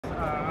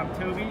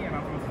Toby, and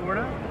I'm from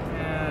Florida.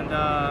 And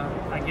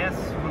I guess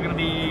we're going to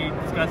be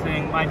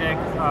discussing my deck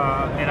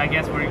that I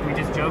guess we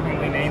just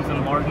jokingly named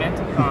Zombardment.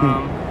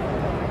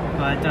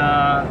 But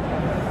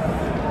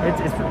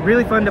it's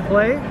really fun to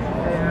play,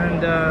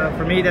 and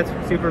for me that's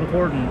super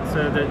important.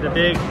 So the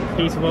big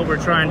piece of what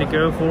we're trying to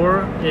go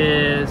for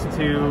is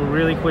to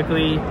really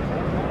quickly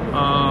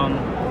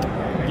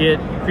get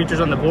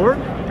creatures on the board,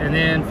 and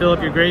then fill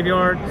up your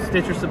graveyard.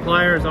 Stitcher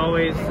Supplier is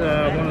always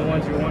one of the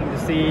ones you're wanting to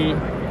see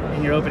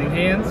in your opening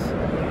hands,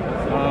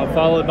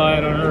 followed by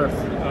an Unearth.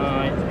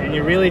 And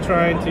you're really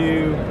trying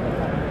to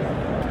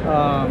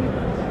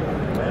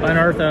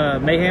unearth a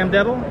Mayhem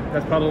Devil.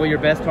 That's probably your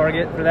best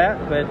target for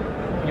that, but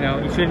you know,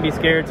 you shouldn't be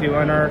scared to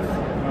unearth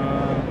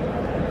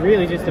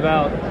really just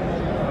about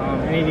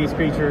any of these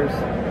creatures.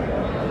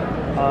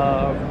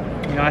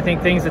 You know, I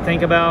think things to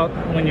think about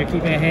when you're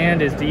keeping a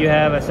hand is, do you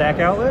have a sack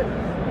outlet?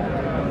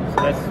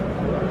 So that's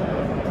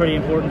a pretty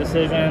important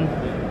decision.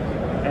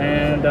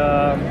 And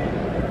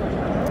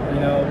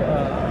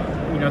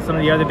you know, some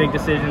of the other big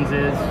decisions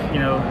is, you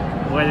know,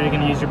 whether you're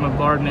going to use your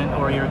bombardment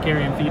or your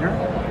carrion feeder.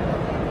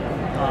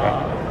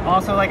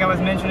 Also, like I was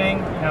mentioning,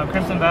 you know,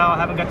 Crimson Vow, I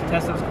haven't got to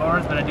test those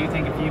cards, but I do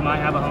think a few might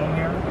have a home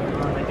here.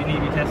 They do need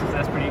to be tested, so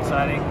that's pretty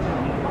exciting.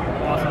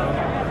 Also,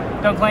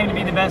 don't claim to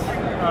be the best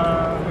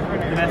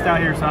out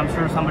here, so I'm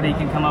sure somebody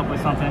can come up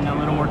with something a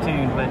little more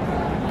tuned. But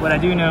what I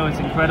do know is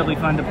incredibly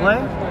fun to play.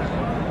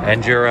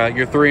 And you're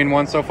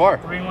 3-1 so far.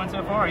 3-1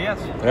 so far, yes.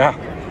 Yeah.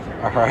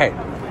 All right.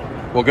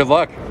 Well, good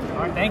luck.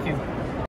 All right, thank you.